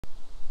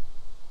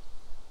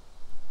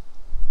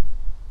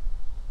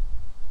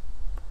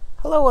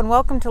Hello and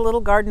welcome to Little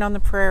Garden on the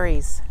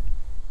Prairies.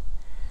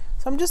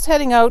 So I'm just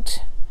heading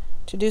out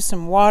to do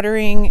some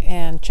watering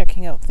and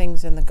checking out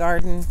things in the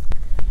garden.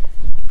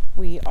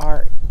 We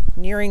are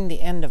nearing the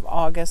end of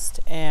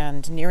August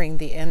and nearing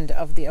the end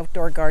of the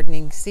outdoor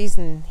gardening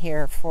season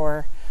here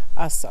for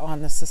us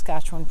on the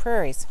Saskatchewan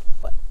prairies.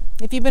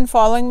 If you've been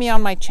following me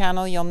on my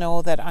channel, you'll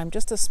know that I'm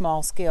just a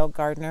small scale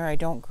gardener. I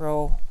don't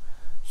grow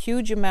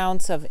huge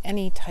amounts of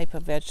any type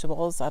of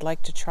vegetables. I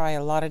like to try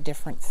a lot of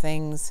different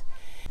things.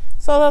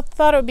 So I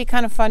thought it would be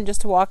kind of fun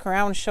just to walk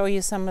around and show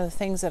you some of the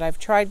things that I've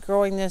tried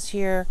growing this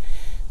year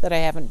that I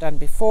haven't done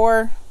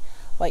before,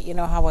 let you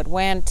know how it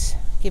went,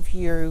 give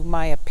you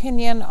my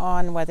opinion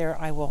on whether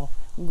I will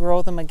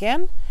grow them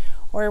again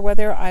or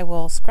whether I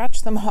will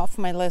scratch them off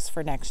my list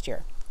for next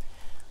year.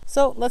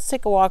 So let's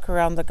take a walk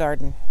around the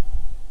garden.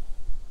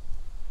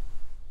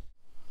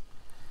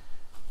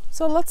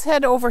 So let's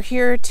head over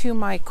here to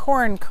my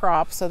corn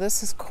crop. So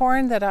this is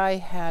corn that I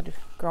had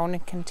grown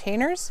in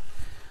containers.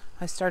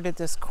 I started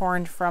this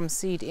corn from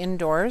seed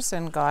indoors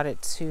and got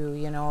it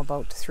to,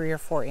 about 3 or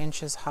 4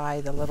 inches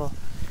high, the little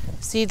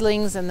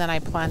seedlings, and then I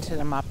planted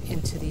them up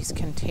into these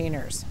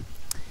containers.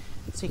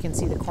 So you can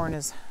see the corn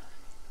is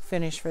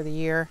finished for the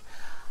year.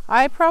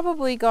 I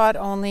probably got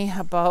only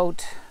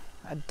about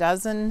a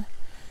dozen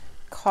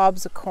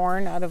cobs of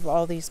corn out of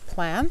all these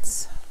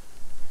plants.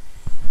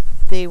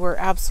 They were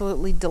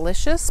absolutely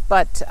delicious,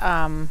 but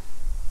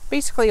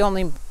basically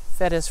only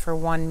fed us for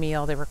one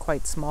meal. They were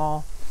quite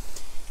small.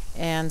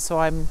 And so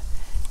I'm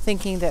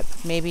thinking that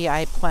maybe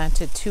I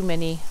planted too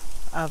many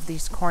of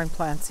these corn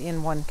plants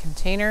in one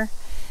container.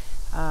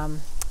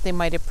 They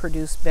might have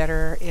produced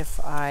better if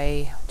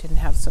I didn't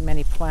have so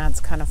many plants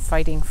kind of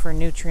fighting for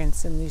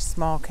nutrients in these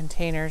small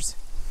containers.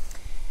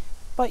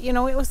 But it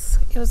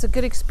was a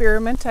good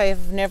experiment. I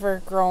have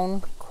never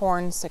grown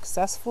corn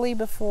successfully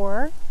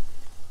before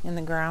in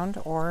the ground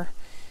or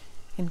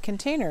in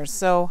containers.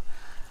 So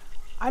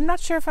I'm not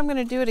sure if I'm going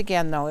to do it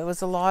again though. It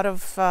was a lot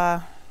of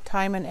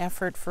time and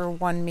effort for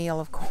one meal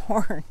of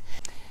corn.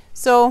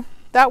 So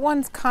that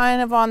one's kind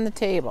of on the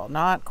table.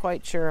 Not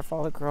quite sure if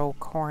I'll grow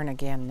corn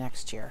again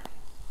next year.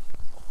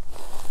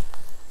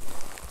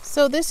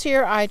 So this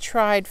year I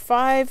tried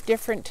 5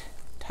 different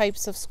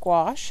types of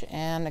squash,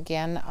 and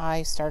again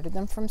I started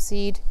them from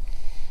seed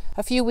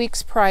a few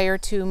weeks prior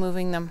to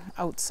moving them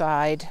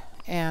outside,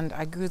 and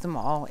I grew them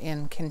all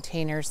in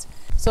containers.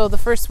 So the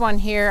first one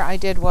here I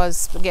did was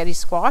spaghetti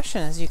squash,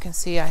 and as you can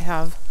see I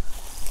have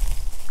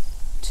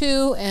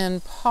 2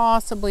 and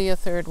possibly a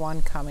third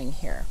one coming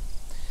here.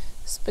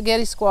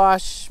 Spaghetti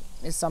squash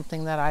is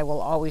something that I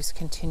will always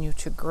continue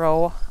to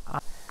grow.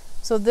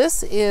 So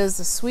this is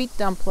a sweet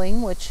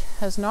dumpling, which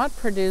has not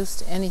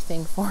produced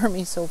anything for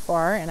me so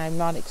far, and I'm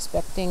not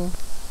expecting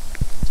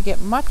to get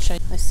much. I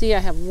see I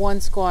have 1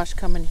 squash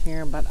coming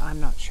here, but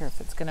I'm not sure if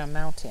it's going to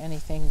amount to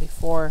anything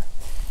before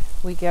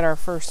we get our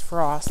first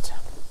frost.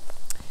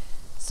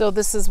 So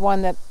this is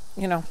one that,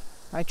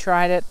 I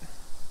tried it,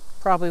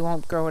 probably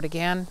won't grow it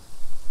again.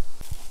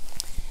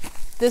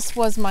 This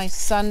was my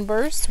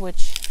sunburst,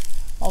 which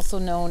also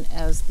known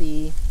as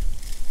the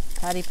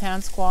patty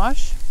pan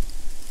squash.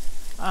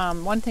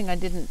 One thing I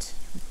didn't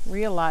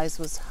realize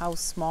was how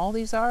small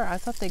these are. I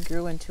thought they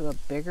grew into a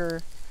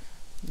bigger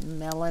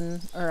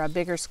melon or a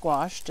bigger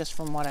squash just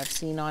from what I've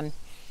seen on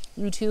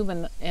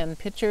YouTube and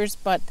pictures,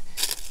 but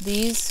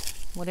these,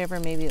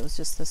 whatever, maybe it was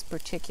just this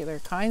particular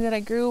kind that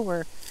I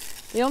grew,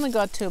 they only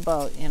got to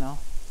about,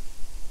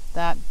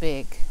 that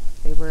big.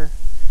 They were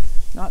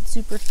not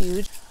super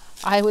huge.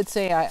 I would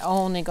say I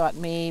only got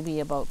maybe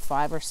about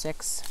 5 or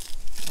 6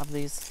 of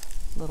these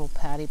little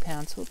patty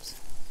pans. Oops.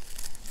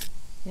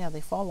 Yeah,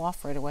 they fall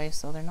off right away,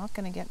 so they're not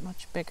going to get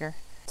much bigger.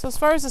 So as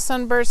far as the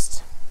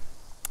sunburst,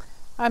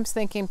 I'm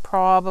thinking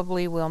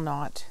probably will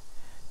not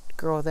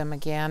grow them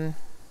again.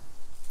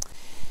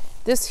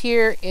 This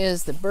here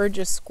is the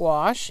Burgess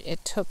squash.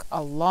 It took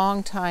a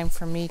long time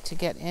for me to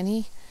get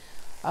any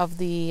of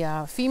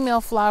the female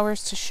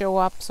flowers to show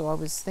up, so I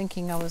was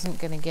thinking I wasn't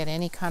going to get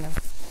any kind of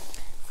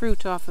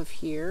fruit off of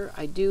here.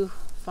 I do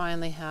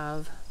finally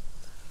have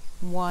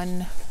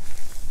 1,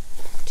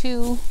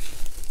 2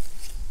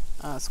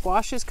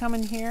 squashes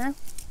coming here,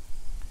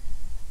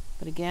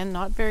 but again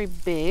not very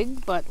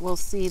big, but we'll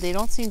see. They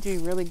don't seem to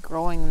be really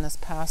growing in this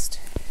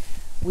past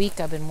week.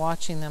 I've been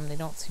watching them. They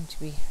don't seem to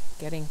be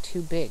getting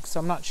too big,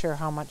 so I'm not sure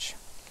how much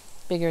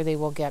bigger they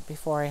will get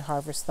before I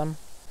harvest them.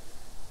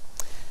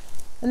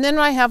 And then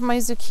I have my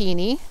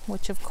zucchini,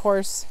 which of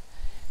course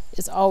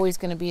is always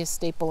going to be a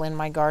staple in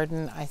my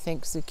garden. I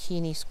think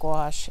zucchini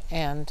squash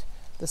and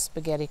the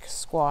spaghetti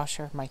squash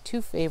are my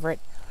 2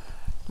 favorite.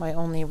 My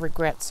only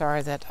regrets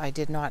are that I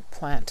did not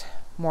plant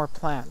more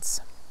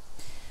plants.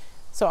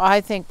 So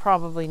I think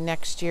probably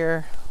next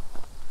year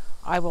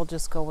I will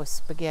just go with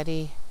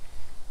spaghetti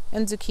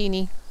and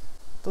zucchini.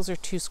 Those are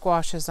 2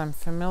 squashes I'm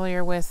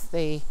familiar with.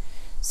 They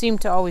seem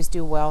to always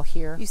do well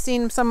here. You've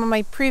seen some of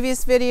my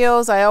previous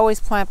videos. I always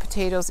plant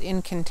potatoes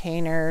in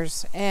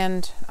containers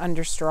and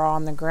under straw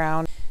on the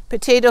ground.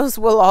 Potatoes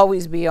will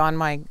always be on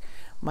my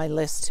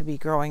list to be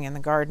growing in the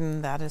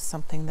garden. That is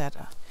something that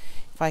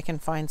if I can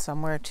find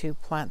somewhere to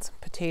plant some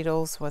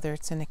potatoes, whether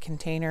it's in a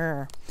container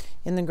or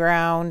in the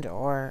ground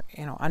or,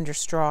 you know, under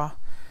straw,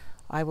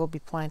 I will be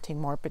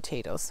planting more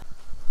potatoes.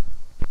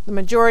 The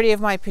majority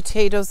of my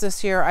potatoes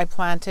this year I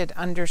planted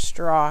under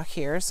straw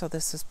here. So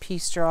this is pea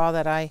straw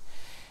that I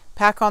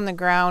pack on the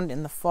ground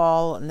in the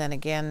fall, and then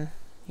again,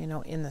 you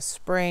know, in the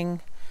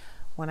spring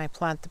when I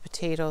plant the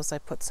potatoes, I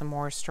put some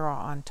more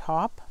straw on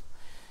top.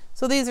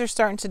 So these are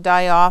starting to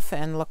die off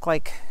and look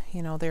like,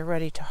 you know, they're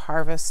ready to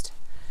harvest.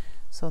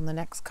 So in the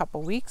next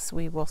couple weeks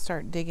we will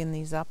start digging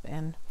these up,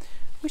 and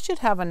we should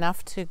have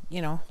enough to,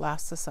 you know,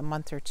 last us a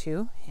month or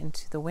two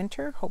into the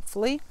winter,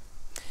 hopefully.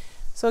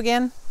 So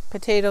again,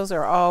 potatoes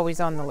are always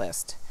on the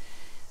list.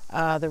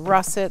 The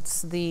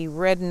russets, the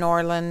red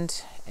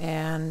Norland,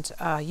 and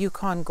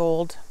Yukon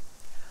Gold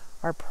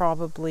are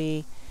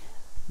probably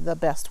the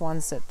best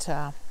ones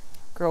that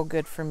grow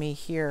good for me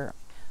here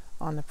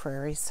on the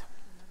prairies.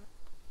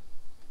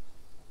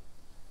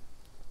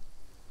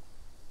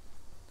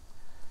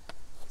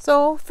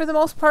 So for the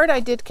most part, I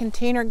did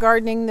container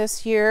gardening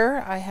this year.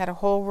 I had a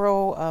whole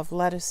row of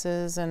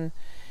lettuces, and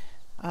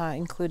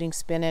including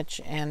spinach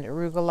and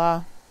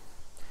arugula.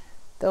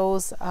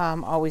 Those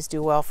always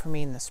do well for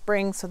me in the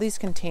spring. So these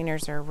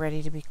containers are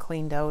ready to be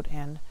cleaned out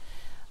and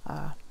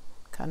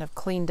kind of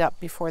cleaned up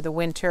before the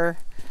winter.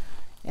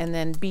 And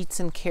then beets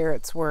and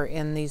carrots were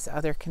in these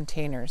other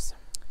containers.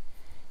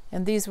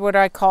 And these, what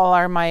I call,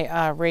 are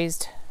my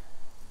raised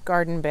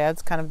garden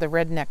beds, kind of the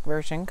redneck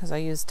version, because I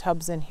use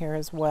tubs in here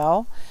as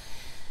well.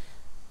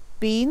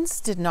 Beans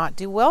did not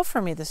do well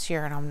for me this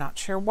year, and I'm not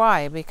sure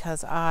why,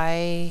 because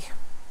I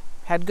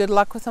had good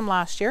luck with them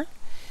last year.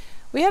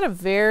 We had a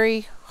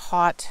very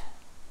hot,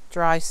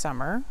 dry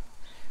summer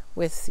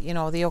with, you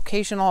know, the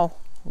occasional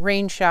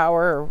rain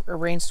shower or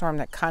rainstorm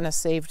that kind of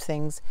saved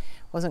things.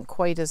 Wasn't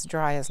quite as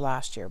dry as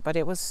last year, but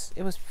it was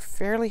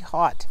fairly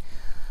hot.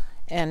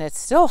 And it's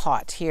still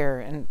hot here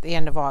in the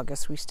end of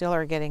August. We still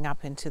are getting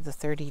up into the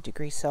 30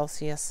 degrees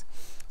Celsius.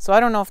 So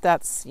I don't know if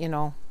that's, you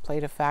know,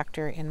 played a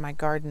factor in my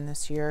garden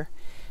this year.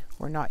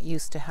 We're not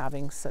used to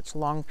having such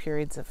long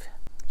periods of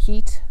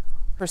heat.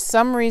 For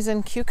some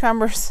reason,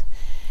 cucumbers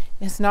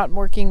is not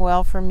working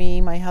well for me.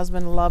 My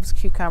husband loves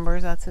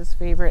cucumbers. That's his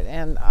favorite.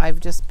 And I've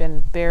just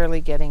been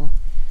barely getting,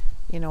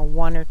 you know,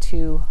 1 or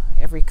 2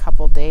 every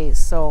couple days.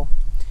 So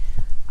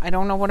I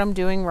don't know what I'm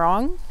doing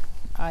wrong.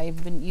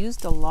 I've been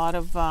used a lot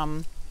of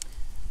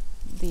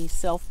the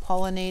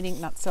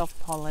self-pollinating, not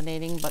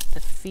self-pollinating, but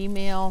the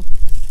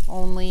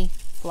female-only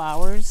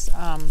flowers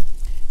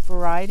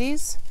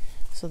varieties,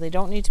 so they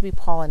don't need to be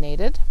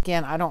pollinated.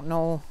 Again, I don't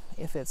know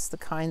if it's the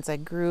kinds I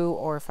grew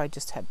or if I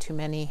just had too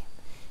many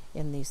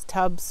in these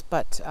tubs,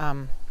 but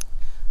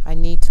I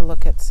need to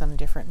look at some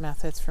different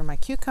methods for my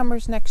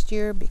cucumbers next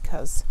year,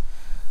 because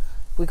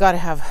we gotta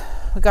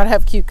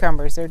have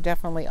cucumbers. They're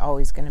definitely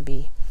always going to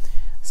be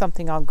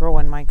something I'll grow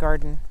in my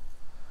garden.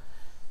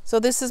 So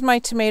this is my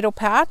tomato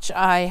patch.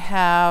 I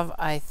have,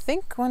 I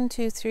think,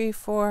 6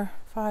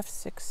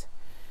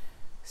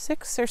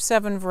 or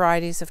 7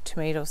 varieties of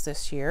tomatoes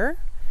this year.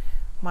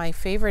 My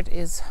favorite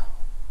is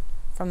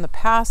from the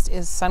past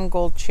is Sun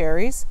Gold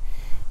cherries.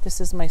 This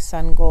is my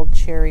Sun Gold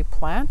cherry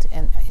plant,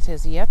 and it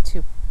has yet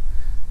to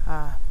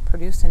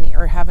produce any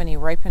or have any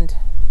ripened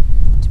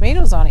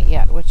tomatoes on it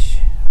yet, which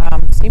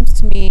seems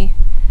to me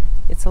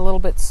it's a little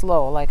bit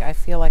slow. Like, I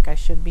feel like I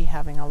should be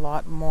having a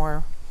lot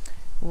more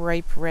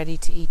ripe, ready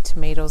to eat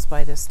tomatoes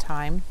by this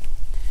time.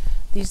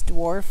 These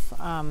dwarf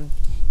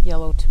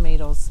yellow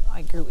tomatoes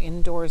I grew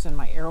indoors in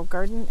my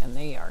AeroGarden, and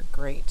they are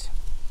great.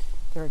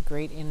 They're a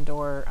great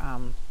indoor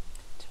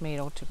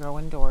tomato to grow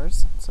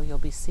indoors. So you'll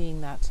be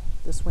seeing that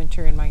this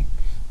winter in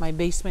my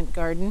basement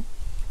garden.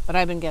 But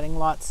I've been getting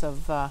lots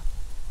of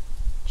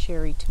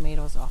cherry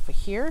tomatoes off of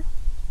here.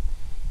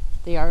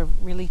 They are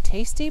really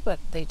tasty, but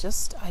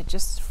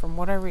from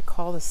what I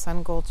recall, the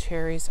Sun Gold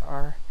cherries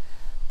are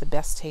the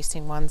best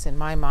tasting ones in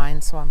my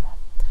mind. So I'm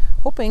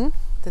hoping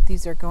that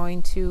these are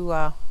going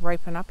to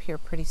ripen up here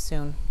pretty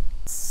soon.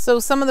 So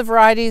some of the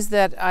varieties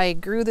that I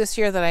grew this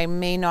year that I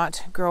may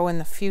not grow in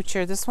the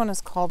future, this one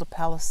is called a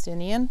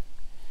Palestinian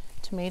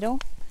tomato.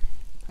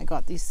 I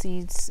got these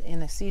seeds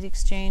in a seed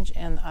exchange,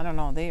 and I don't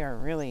know, they are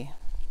really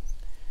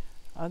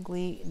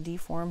ugly,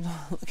 deformed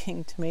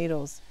looking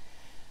tomatoes.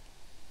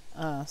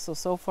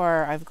 So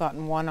far I've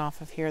gotten one off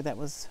of here that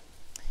was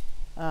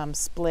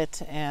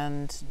split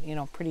and, you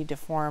know, pretty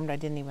deformed. I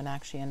didn't even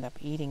actually end up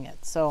eating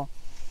it. So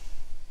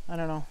I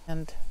don't know.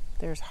 And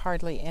there's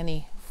hardly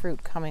any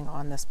fruit coming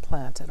on this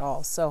plant at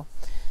all. So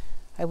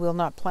I will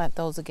not plant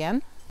those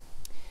again.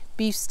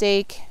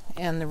 Beefsteak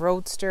and the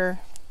Roadster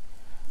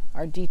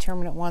are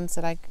determinate ones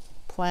that I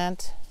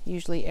plant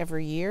usually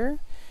every year,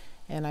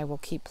 and I will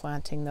keep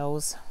planting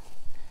those.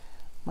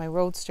 My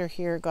Roadster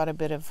here got a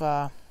bit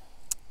of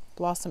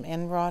blossom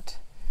end rot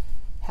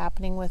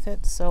happening with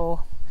it,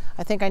 so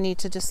I think I need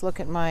to just look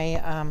at my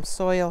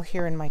soil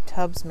here in my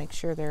tubs, make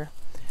sure they're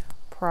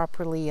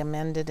properly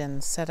amended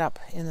and set up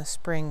in the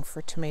spring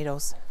for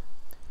tomatoes.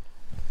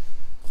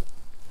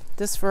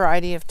 This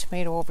variety of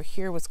tomato over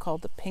here was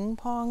called the Ping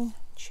Pong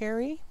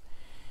cherry.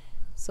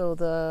 So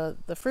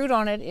the fruit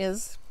on it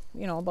is,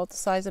 you know, about the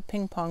size of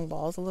ping pong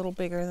balls, a little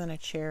bigger than a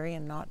cherry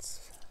and not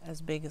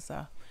as big as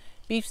a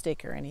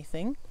beefsteak or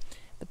anything.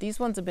 But these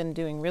ones have been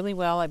doing really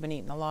well. I've been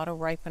eating a lot of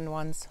ripened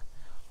ones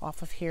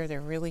off of here. They're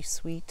really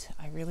sweet.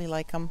 I really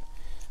like them.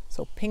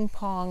 So ping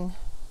pong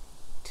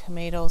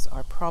tomatoes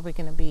are probably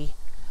going to be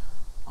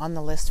on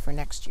the list for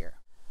next year.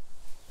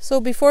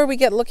 So before we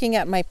get looking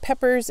at my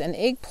peppers and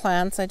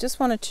eggplants, I just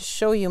wanted to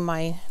show you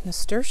my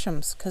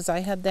nasturtiums, because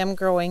I had them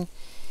growing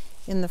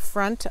in the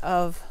front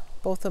of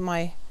both of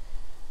my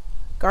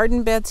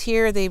garden beds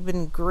here. They've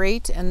been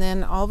great, and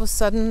then all of a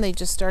sudden they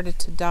just started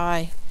to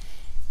die.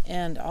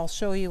 And I'll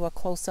show you a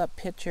close-up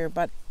picture,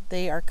 but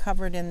they are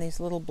covered in these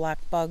little black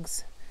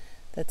bugs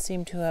that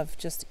seem to have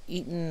just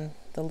eaten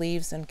the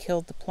leaves and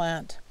killed the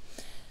plant.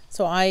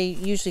 So I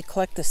usually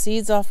collect the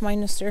seeds off my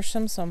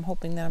nasturtiums, so I'm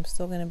hoping that I'm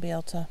still going to be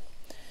able to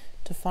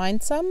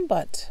find some,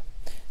 but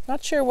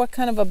not sure what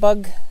kind of a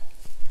bug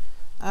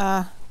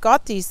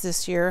got these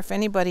this year. If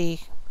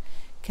anybody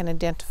can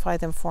identify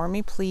them for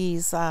me,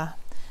 please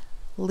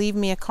leave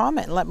me a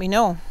comment and let me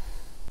know.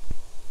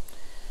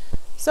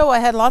 So I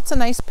had lots of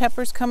nice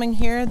peppers coming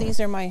here.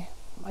 These are my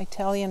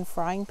Italian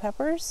frying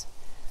peppers.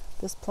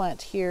 This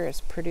plant here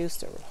has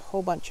produced a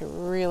whole bunch of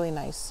really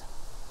nice.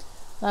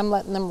 I'm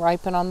letting them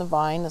ripen on the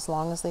vine as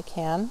long as they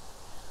can.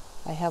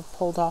 I have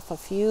pulled off a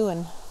few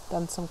and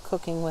done some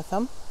cooking with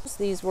them.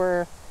 These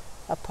were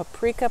a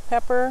paprika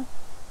pepper,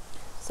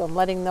 so I'm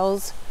letting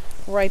those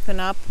ripen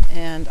up,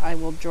 and I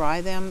will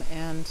dry them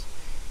and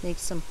make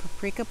some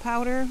paprika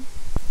powder.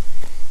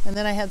 And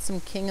then I had some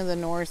King of the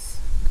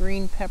North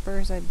green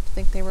peppers, I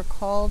think they were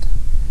called.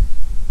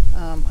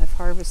 I've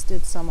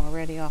harvested some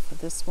already off of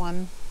this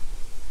one.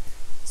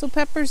 So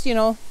peppers, you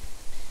know,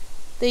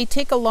 they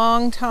take a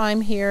long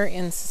time here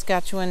in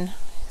Saskatchewan.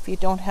 If you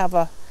don't have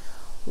a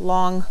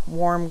long,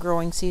 warm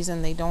growing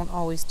season, they don't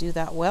always do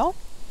that well.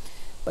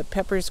 But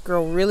peppers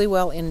grow really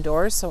well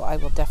indoors, so I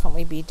will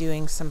definitely be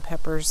doing some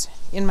peppers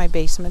in my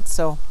basement.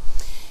 So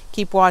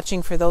keep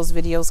watching for those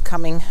videos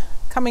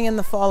coming in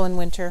the fall and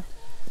winter.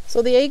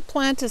 So the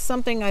eggplant is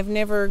something I've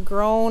never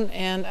grown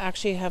and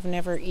actually have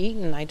never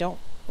eaten. I don't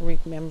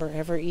remember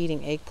ever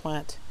eating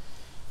eggplant.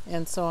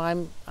 And so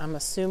I'm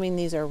assuming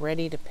these are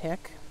ready to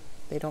pick.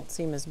 They don't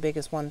seem as big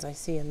as ones I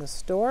see in the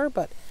store,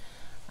 but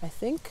I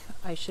think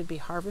I should be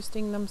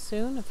harvesting them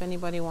soon. If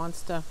anybody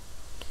wants to,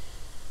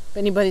 if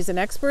anybody's an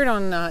expert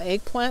on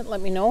eggplant,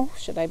 let me know.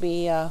 Should I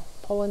be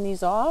pulling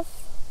these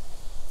off?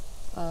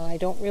 I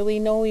don't really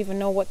even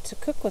know what to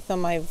cook with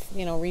them. I've,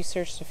 you know,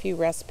 researched a few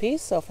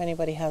recipes, so if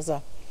anybody has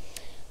a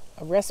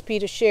recipe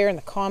to share in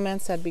the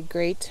comments, that'd be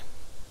great.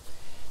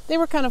 They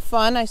were kind of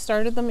fun. I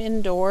started them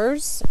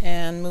indoors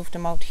and moved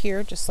them out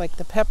here, just like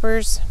the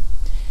peppers.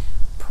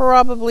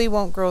 Probably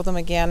won't grow them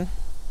again.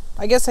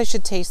 I guess I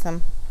should taste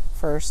them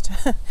first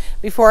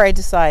before I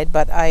decide,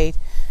 but I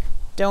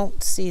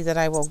don't see that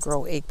I will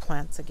grow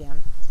eggplants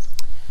again.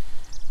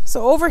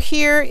 So over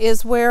here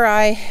is where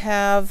I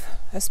have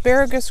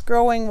asparagus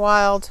growing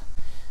wild.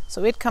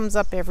 So it comes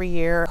up every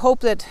year. I hope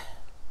that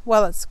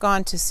while it's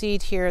gone to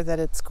seed here, that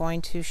it's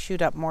going to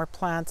shoot up more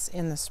plants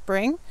in the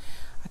spring.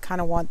 I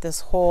kind of want this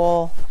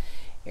whole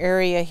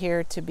area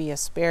here to be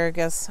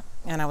asparagus,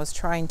 and I was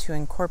trying to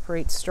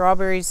incorporate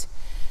strawberries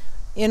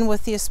in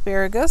with the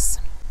asparagus.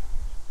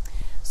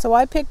 So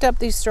I picked up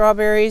these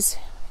strawberries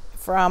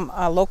from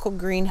a local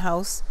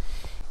greenhouse,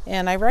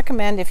 and I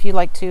recommend, if you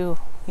like to,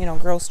 you know,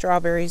 grow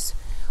strawberries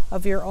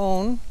of your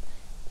own,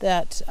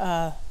 that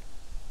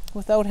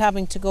without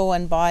having to go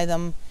and buy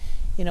them,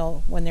 you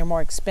know, when they're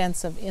more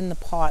expensive in the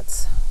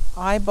pots.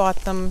 I bought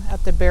them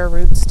at the bare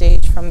root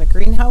stage from the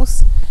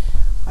greenhouse.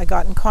 I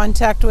got in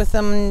contact with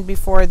them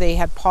before they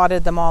had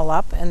potted them all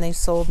up, and they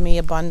sold me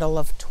a bundle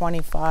of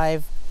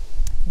 25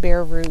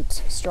 bare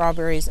root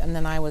strawberries, and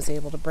then I was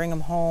able to bring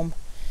them home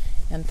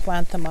and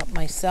plant them up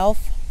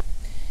myself.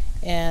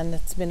 And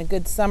it's been a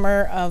good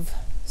summer of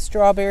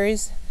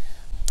strawberries.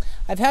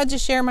 I've had to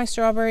share my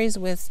strawberries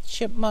with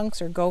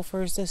chipmunks or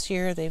gophers this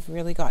year. They've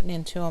really gotten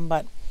into them,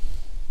 but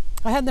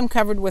I had them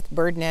covered with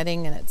bird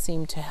netting and it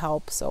seemed to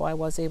help, so I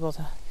was able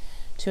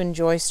to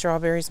enjoy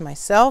strawberries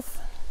myself.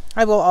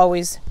 I will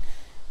always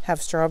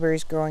have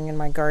strawberries growing in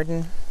my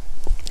garden.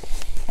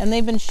 And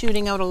they've been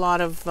shooting out a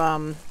lot of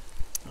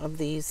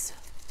these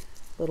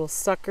little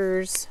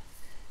suckers,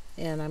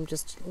 and I'm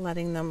just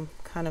letting them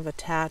kind of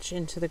attach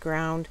into the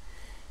ground,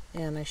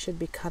 and I should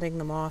be cutting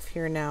them off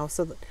here now,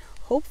 so that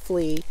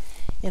hopefully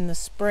in the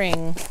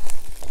spring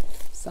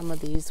some of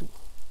these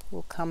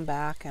will come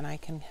back and I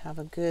can have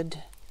a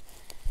good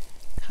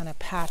kind of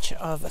patch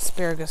of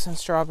asparagus and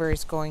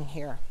strawberries going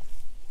here.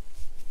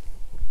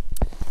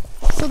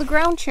 So the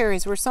ground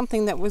cherries were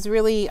something that was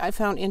really, I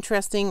found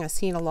interesting. I've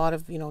seen a lot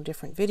of, you know,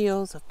 different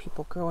videos of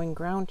people growing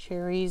ground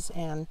cherries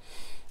and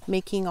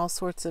making all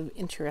sorts of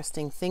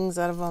interesting things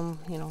out of them,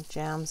 you know,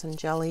 jams and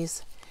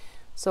jellies.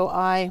 So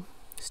I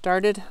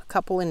started a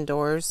couple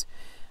indoors.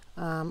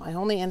 I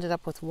only ended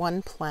up with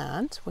one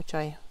plant, which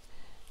I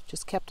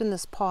just kept in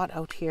this pot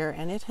out here,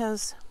 and it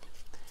has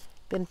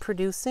been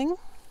producing.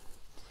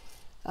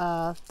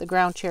 the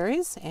ground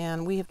cherries,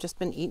 and we have just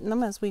been eating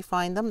them as we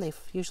find them. They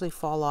usually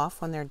fall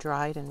off when they're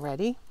dried and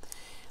ready.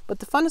 But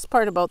the funnest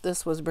part about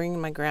this was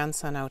bringing my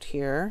grandson out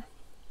here,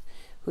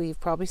 who you've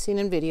probably seen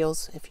in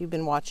videos if you've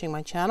been watching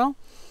my channel.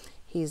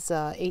 He's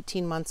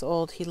 18 months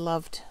old. He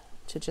loved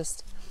to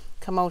just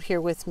come out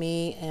here with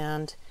me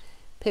and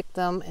pick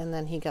them, and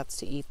then he gets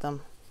to eat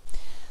them.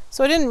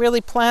 So I didn't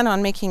really plan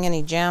on making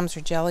any jams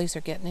or jellies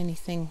or getting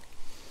anything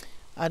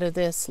out of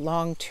this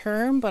long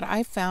term, but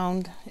I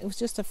found it was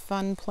just a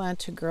fun plant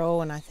to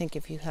grow, and I think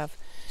if you have,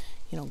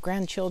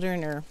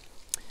 grandchildren or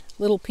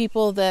little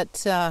people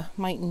that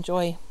might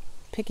enjoy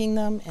picking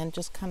them and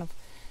just kind of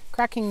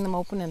cracking them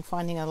open and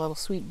finding a little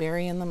sweet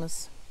berry in them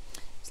is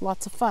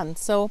lots of fun.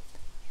 So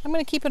I'm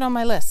going to keep it on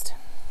my list.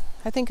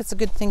 I think it's a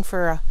good thing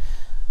for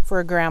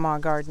a grandma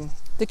garden.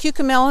 The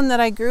cucamelon that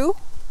I grew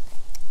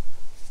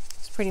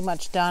is pretty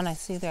much done. I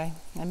see that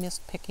I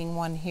missed picking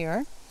one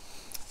here.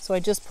 So I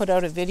just put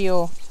out a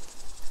video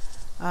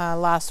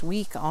last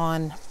week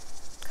on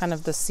kind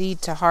of the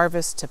seed to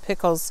harvest to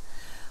pickles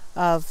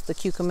of the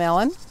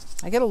cucamelon.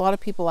 I get a lot of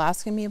people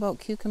asking me about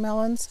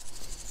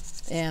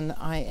cucamelons, and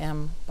I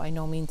am by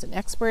no means an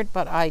expert,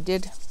 but I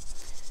did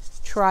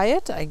try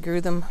it. I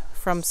grew them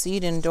from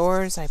seed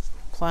indoors. I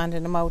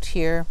planted them out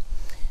here.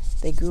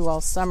 They grew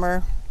all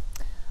summer.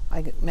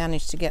 I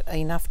managed to get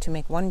enough to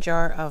make 1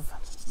 jar of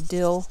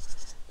dill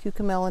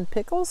cucamelon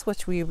pickles,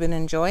 which we've been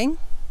enjoying.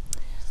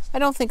 I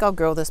don't think I'll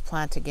grow this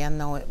plant again,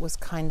 though. It was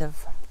kind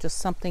of just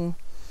something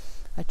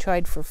I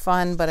tried for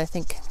fun, but I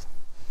think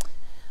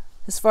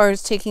as far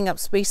as taking up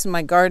space in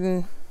my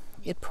garden,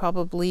 it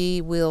probably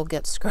will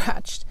get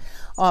scratched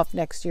off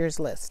next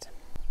year's list.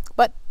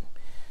 But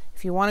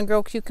if you want to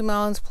grow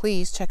cucamelons,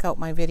 please check out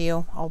my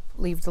video. I'll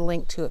leave the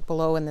link to it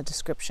below in the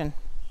description.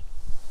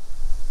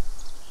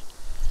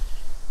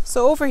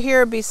 So over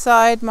here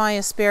beside my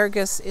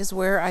asparagus is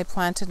where I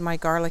planted my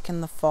garlic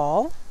in the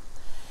fall.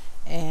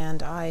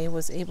 And I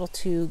was able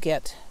to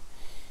get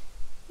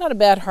not a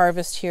bad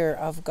harvest here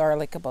of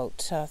garlic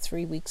about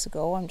 3 weeks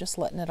ago. I'm just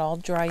letting it all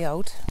dry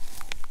out.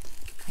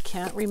 I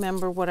can't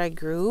remember what I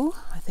grew.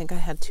 I think I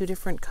had 2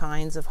 different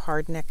kinds of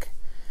hardneck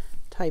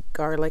type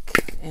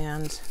garlic,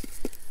 and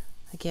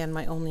again,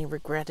 my only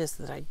regret is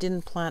that I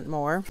didn't plant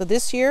more. So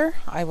this year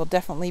I will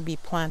definitely be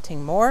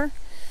planting more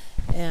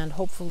and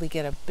hopefully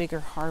get a bigger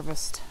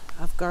harvest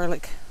of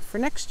garlic for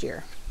next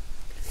year.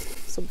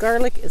 So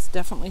garlic is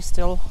definitely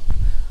still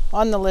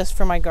on the list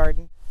for my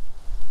garden.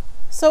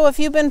 So if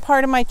you've been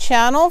part of my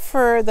channel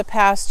for the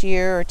past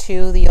year or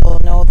two, you'll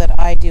know that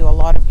I do a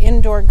lot of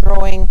indoor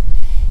growing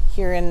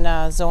here in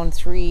Zone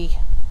 3,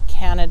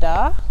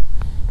 Canada.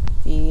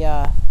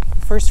 The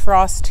first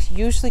frost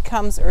usually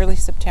comes early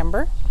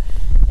September,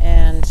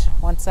 and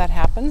once that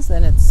happens,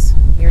 then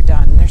you're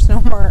done. There's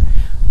no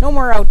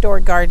more outdoor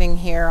gardening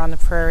here on the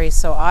prairie.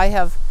 So I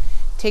have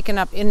taken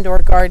up indoor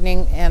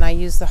gardening, and I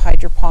use the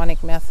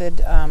hydroponic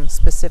method,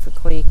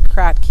 specifically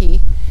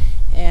Kratky.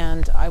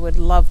 And I would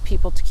love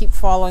people to keep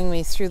following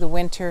me through the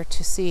winter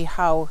to see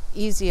how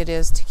easy it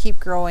is to keep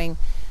growing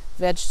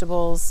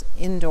vegetables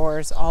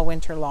indoors all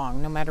winter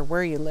long, no matter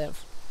where you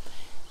live.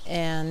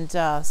 And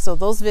so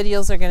those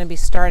videos are going to be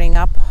starting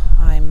up.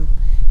 I'm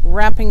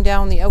ramping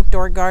down the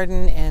outdoor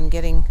garden and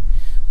getting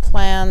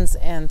plans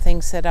and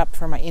things set up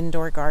for my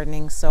indoor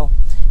gardening. So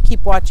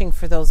keep watching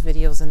for those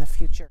videos in the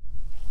future.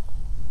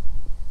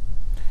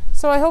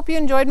 So I hope you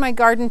enjoyed my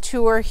garden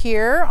tour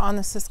here on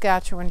the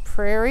Saskatchewan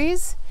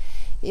prairies.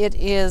 It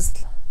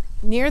is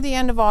near the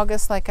end of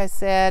August, like I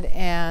said,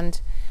 and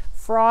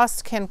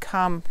frost can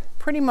come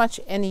pretty much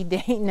any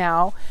day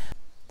now.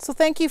 So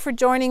thank you for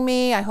joining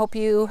me. I hope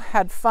you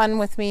had fun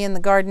with me in the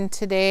garden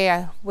today.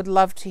 I would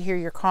love to hear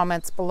your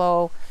comments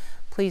below.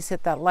 Please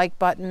hit that like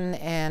button,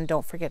 and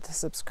don't forget to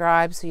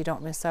subscribe so you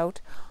don't miss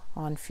out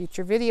on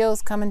future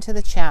videos coming to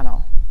the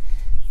channel.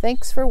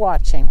 Thanks for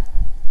watching.